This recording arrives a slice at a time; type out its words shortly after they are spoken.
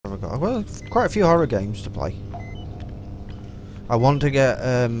got? Well, quite a few horror games to play. I want to get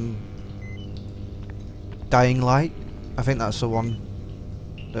Dying Light. I think that's the one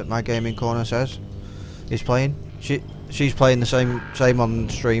that my gaming corner says is playing. She's playing the same on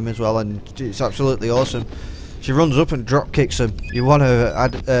stream as well, and it's absolutely awesome. She runs up and drop kicks them. You want to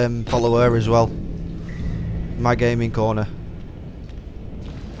add follow her as well. My gaming corner.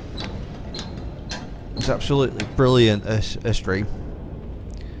 It's absolutely brilliant, a stream.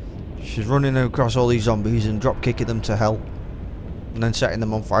 She's running across all these zombies and drop kicking them to hell, and then setting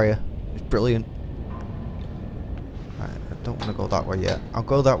them on fire. It's brilliant. Right, I don't want to go that way yet. I'll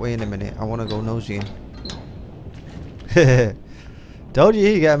go that way in a minute. I want to go nosying. Told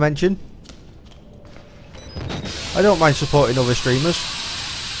you get a mention. I don't mind supporting other streamers.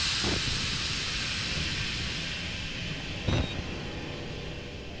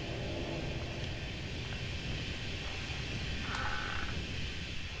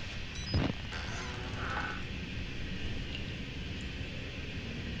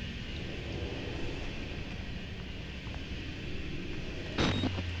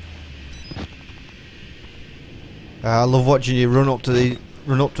 I love watching you run up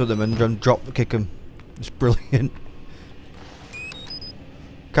to them and drop kick them. It's brilliant.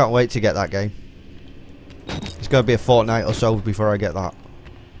 Can't wait to get that game. It's going to be a fortnight or so before I get that.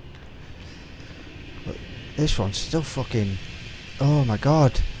 But this one's still fucking... Oh my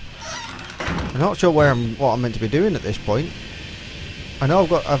god. I'm not sure what I'm meant to be doing at this point. I know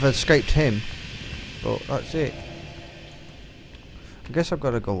I've escaped him, but that's it. I guess I've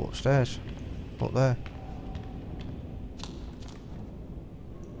got to go upstairs. Up there.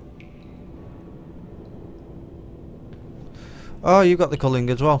 Oh, you got the culling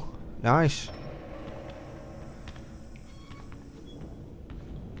as well. Nice.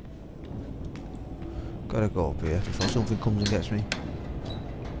 Gotta go up here before something comes and gets me.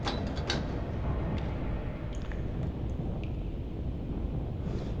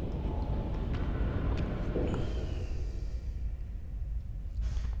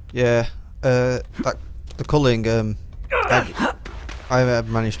 Yeah, the culling, I have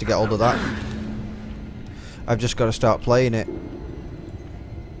managed to get hold of that. I've just got to start playing it.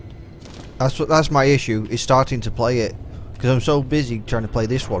 That's my issue, is starting to play it, because I'm so busy trying to play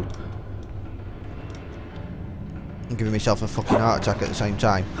this one. I'm giving myself a fucking heart attack at the same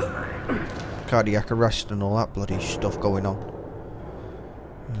time. Cardiac arrest and all that bloody stuff going on.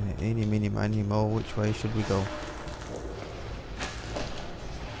 Eeny, meeny, miny, mo, which way should we go?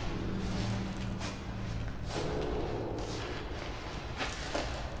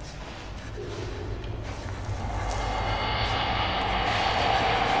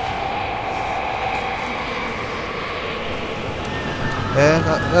 Yeah,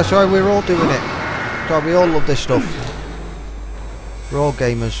 that's why we're all doing it. That's why we all love this stuff. We're all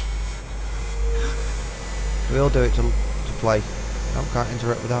gamers. We all do it to play. No, can't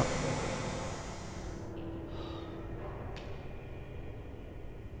interact with that.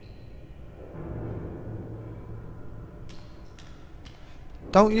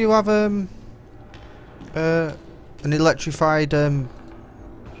 Don't you have an electrified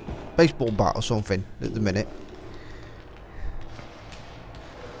baseball bat or something at the minute?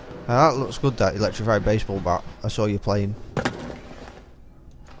 That looks good, that electrified baseball bat. I saw you playing.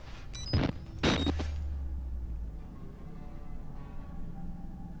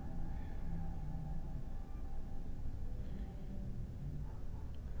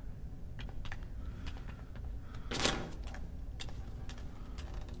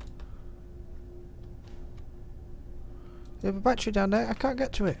 You have a battery down there? I can't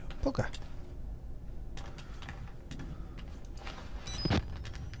get to it. Bugger.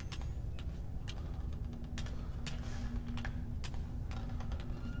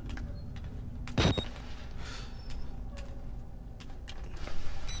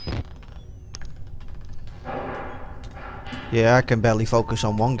 Yeah, I can barely focus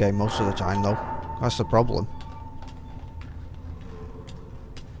on one game most of the time though. That's the problem.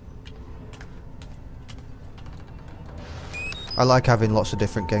 I like having lots of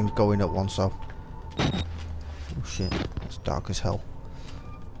different games going at once though. Oh shit, it's dark as hell.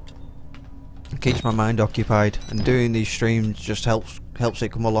 It keeps my mind occupied, and doing these streams just helps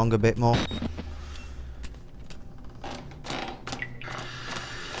it come along a bit more.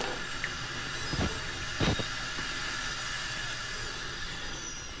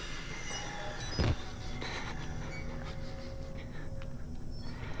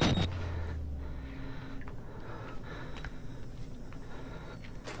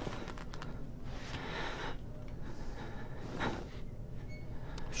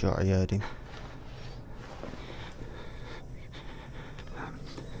 Sure, I heard him.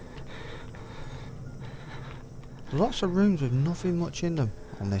 Lots of rooms with nothing much in them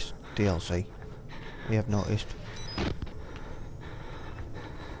on this DLC. We have noticed.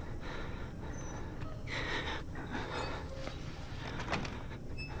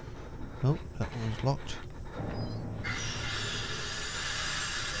 Oh, that one's locked.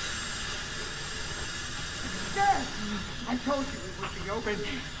 Dad! I told you it would be open.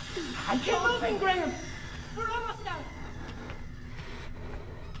 I keep moving, Graham. We're almost out.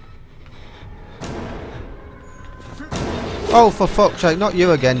 Oh, for fuck's sake, not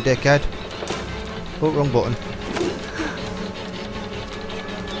you again, dickhead. Oh, wrong button.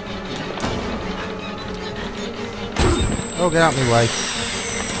 Oh, get out of my way.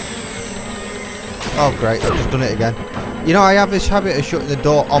 Oh, great, I've just done it again. You know, I have this habit of shutting the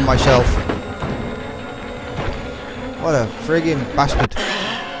door on myself. What a friggin' bastard.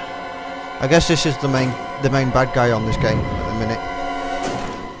 I guess this is the main bad guy on this game at the minute.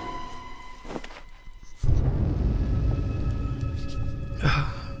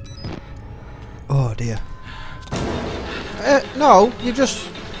 Oh dear. No, you just...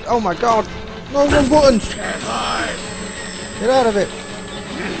 Oh my god. No, wrong buttons. Get out of it.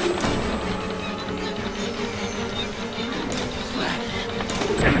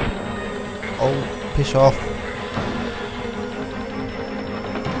 Oh, piss off.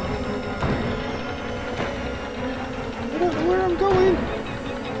 I don't know where I'm going.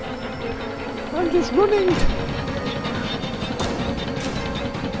 I'm just running.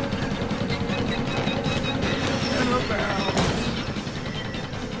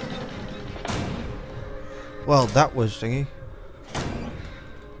 Well, that was thingy.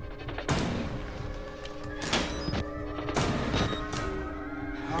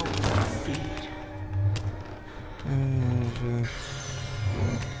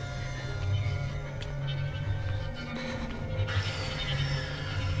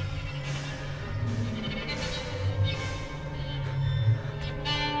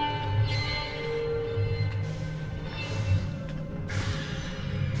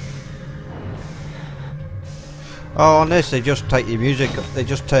 Oh, on this they just take your music, they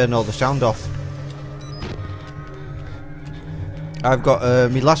just turn all the sound off. I've got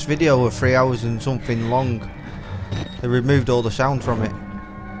my last video of 3 hours and something long. They removed all the sound from it.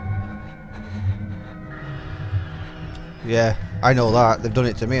 Yeah, I know that. They've done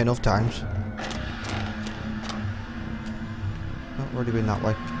it to me enough times. I've already been that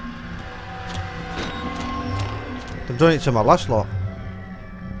way. They've done it to my last lot.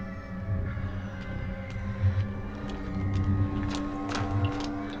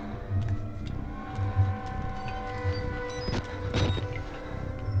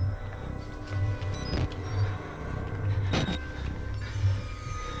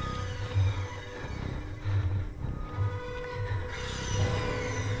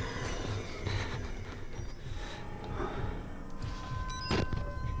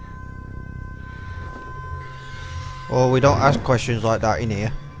 Oh, we don't ask questions like that in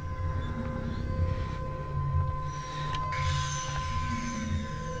here.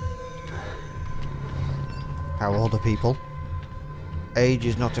 How old are people? Age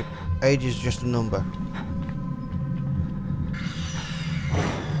is not a... Age is just a number.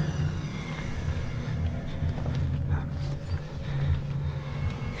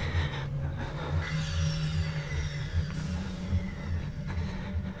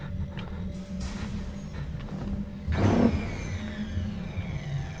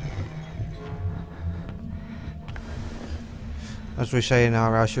 As we say in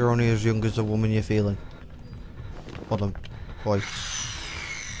our house, you're only as young as the woman you're feeling. Hold on, boy.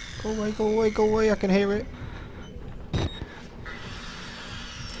 Go away, go away, go away, I can hear it.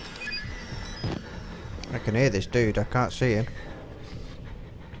 I can hear this dude, I can't see him.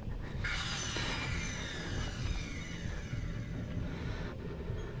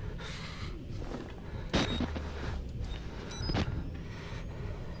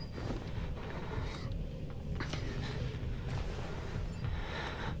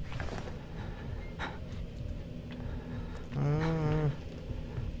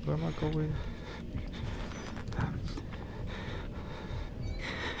 Where am I going?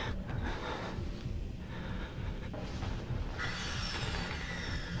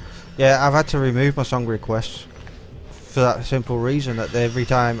 Yeah, I've had to remove my song requests for that simple reason that every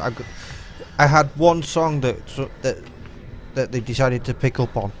time I had one song that they decided to pick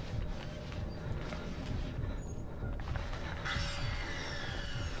up on.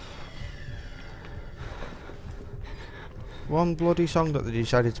 One bloody song that they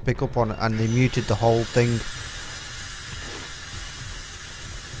decided to pick up on, and they muted the whole thing.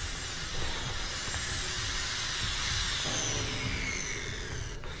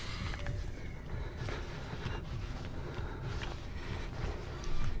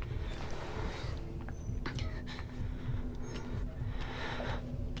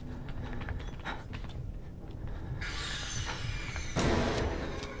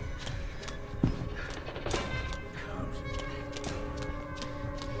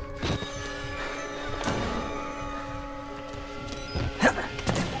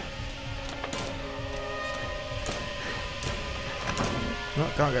 No,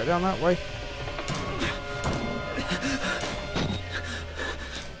 can't get down that way.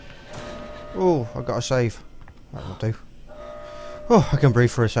 Oh, I've got a save. That will do. Oh, I can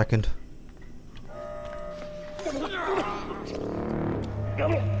breathe for a second.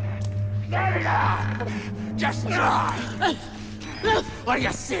 Just try. What do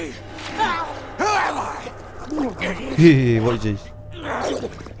you see? Who am I? Idiot. What is this?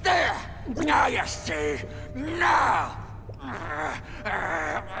 There. Now you see. Now.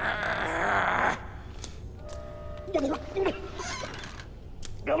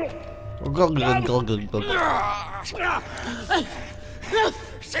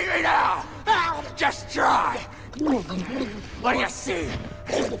 See me now. Just try. What do you see?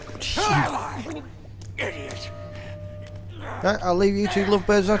 Who am I? Idiot. I'll leave you two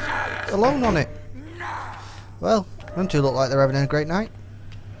lovebirds alone on it. Well, them two look like they're having a great night.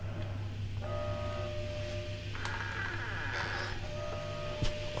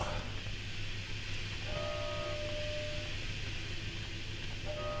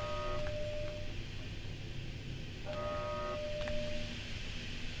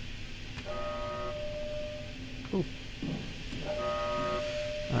 Ooh.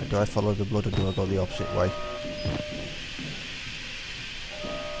 Right, do I follow the blood or do I go the opposite way?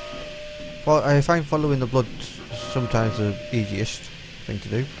 Well, I find following the blood sometimes the easiest thing to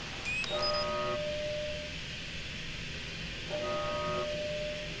do.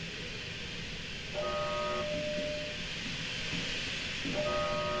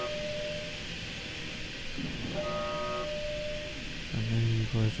 And then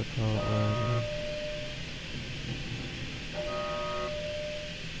goes the part where...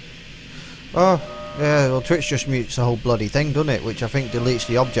 Oh, yeah, well Twitch just mutes the whole bloody thing, doesn't it? Which I think deletes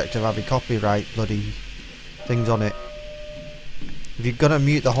the object of having copyright bloody things on it. If you're gonna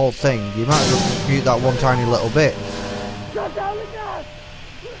mute the whole thing, you might as well mute that one tiny little bit. Shut down the gas!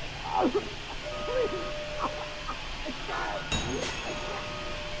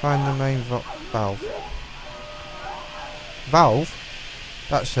 Find the main valve. Valve?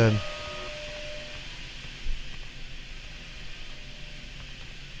 That's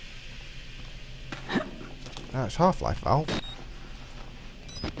that's Half-Life valve.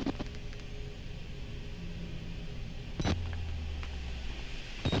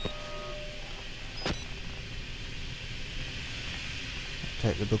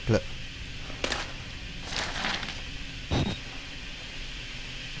 Take the booklet. Oh,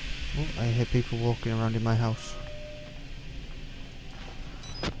 I hear people walking around in my house.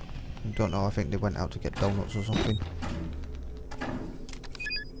 I don't know, I think they went out to get donuts or something.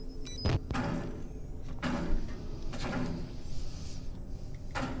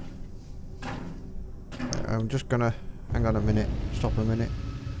 I'm just gonna hang on a minute, stop a minute.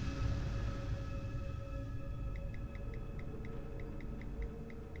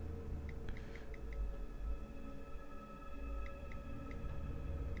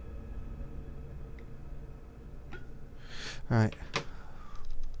 Right.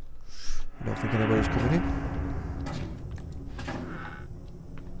 I don't think anybody's coming in.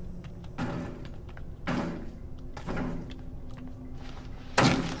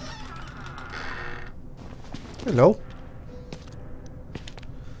 Hello.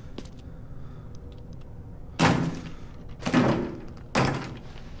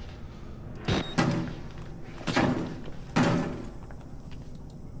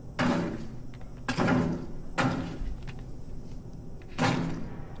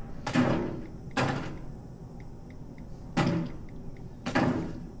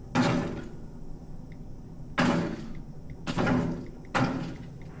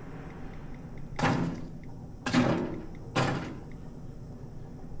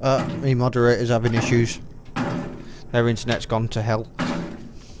 Me moderator's having issues. Their internet's gone to hell.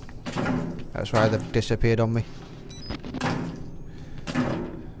 That's why they've disappeared on me.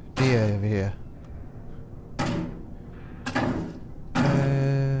 Dear, dear.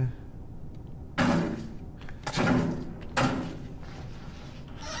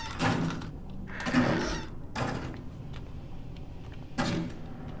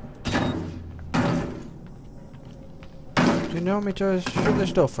 Do you want me to shut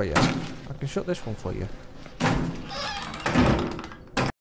this door for you? I can shut this one for you.